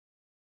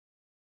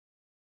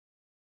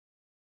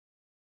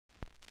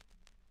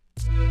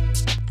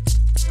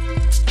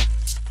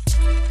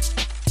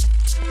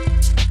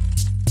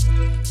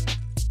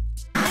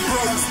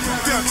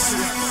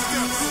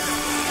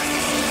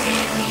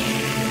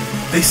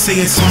say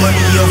it's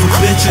money over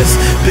bitches,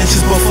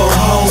 bitches before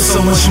hoes.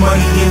 So much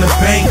money in the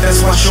bank,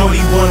 that's why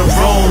shorty wanna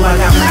roll. I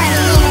got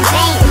money in the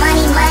bank, money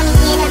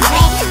in the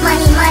bank,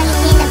 money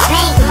in the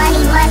bank,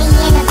 money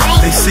in the bank.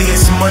 They say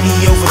it's money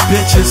over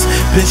bitches,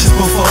 bitches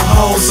before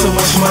hoes. So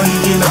much money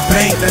in the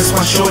bank, that's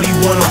why shorty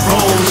wanna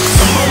roll.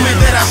 The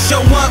moment that I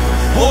show up,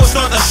 hoes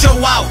start to show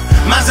out.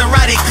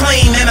 Maserati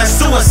clean and a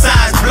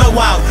suicide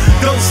blowout.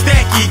 Don't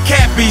stack your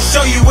cappy,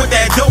 show you what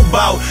that dope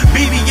out.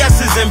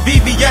 BBS's and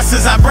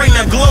BBS's, I bring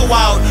the glow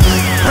out.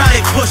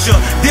 Product pusher,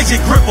 digit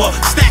gripper,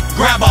 stack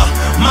grabber.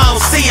 Mo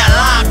C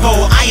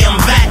Alago, I am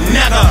that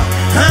nigga.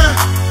 Huh?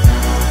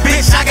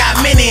 Bitch, I got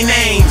many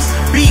names.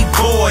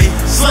 B-boy,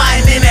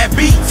 sliding in that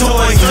beat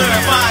toy.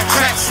 Certified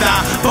track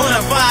star,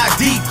 bonafide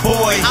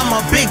decoy. I'm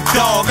a big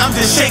dog, I'm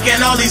just shaking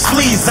all these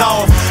fleas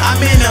off. I'm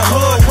in the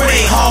hood where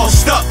they all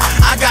stuck.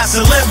 I got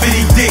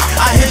celebrity dick,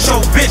 I hit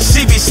your bitch,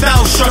 she be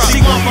starstruck.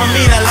 She want for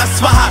me to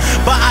lust for her,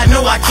 but I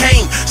know I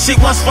can't. She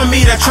wants for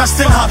me to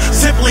trust in her,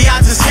 simply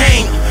I just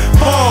can't.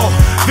 Fall,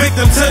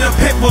 victim to the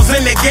pit bulls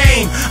in the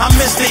game. I'm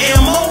Mr.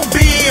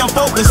 M.O.B., I'm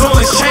focused on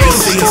this change.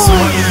 Say it's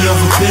money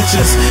over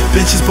bitches,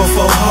 bitches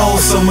before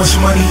hoes. So much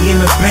money in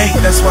the bank,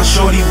 that's why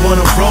shorty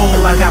wanna roll.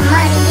 I got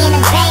money in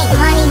the bank,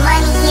 money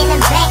in the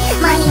bank,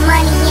 money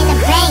in the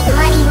bank,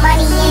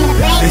 money in the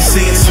bank. They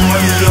say it's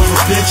money over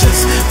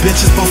bitches,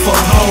 bitches before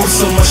hoes.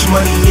 So much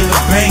money in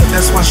the bank,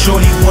 that's why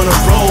shorty wanna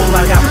roll.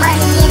 I got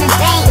money in the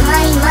bank,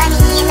 money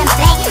in the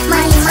bank,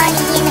 money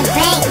in the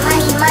bank,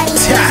 money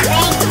in the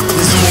bank.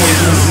 This more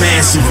than a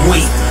massive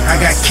weight. I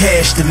got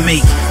cash to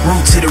make,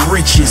 road to the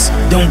riches.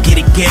 Don't get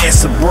a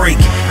gas or break,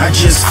 I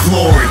just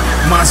floor it.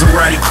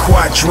 Maserati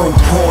Quattro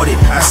ported,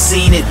 I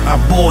seen it, I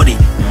bought it.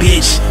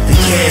 Bitch, the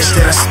cash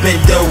that I spent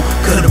though,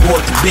 could've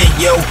bought the bent,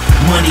 yo.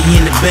 Money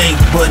in the bank,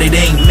 but it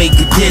ain't make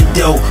a dent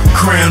though.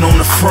 Crown on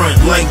the front,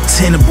 like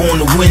tenant on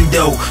the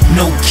window.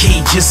 No key,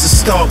 just a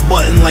start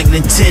button like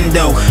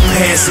Nintendo.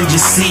 Passenger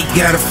seat,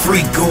 got a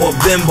freak or a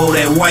bimbo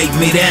that wipe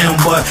me down,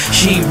 but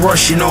she ain't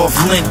brushing off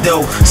lint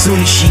though. Soon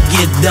as she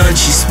get done,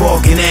 she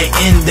sparking that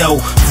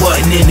endo.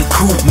 Button in the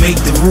coupe, make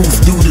the roof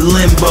do the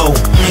limbo.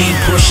 Ain't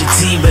Pusha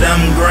T, but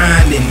I'm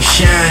grinding,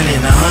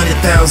 shining.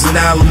 $100,000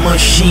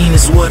 machine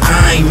is what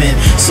I'm in.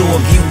 So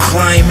if you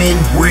climbing,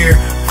 we're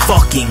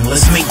fucking.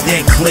 Let's make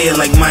that clear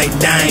like my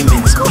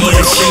diamonds.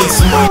 it's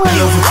money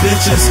over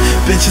bitches,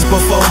 bitches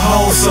before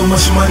hoes. So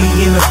much money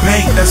in the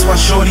bank, that's why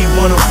shorty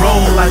wanna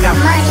roll. I got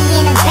money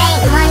in the bank,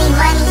 money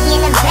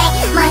in the bank,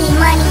 money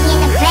in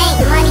the bank,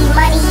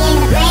 money in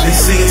the bank. They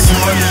say it's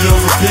money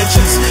over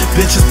bitches,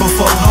 bitches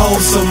before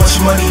hoes. So much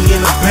money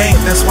in the bank,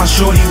 that's why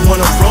shorty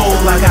wanna roll.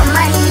 I got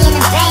money in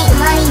the bank,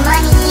 money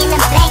in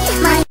the bank,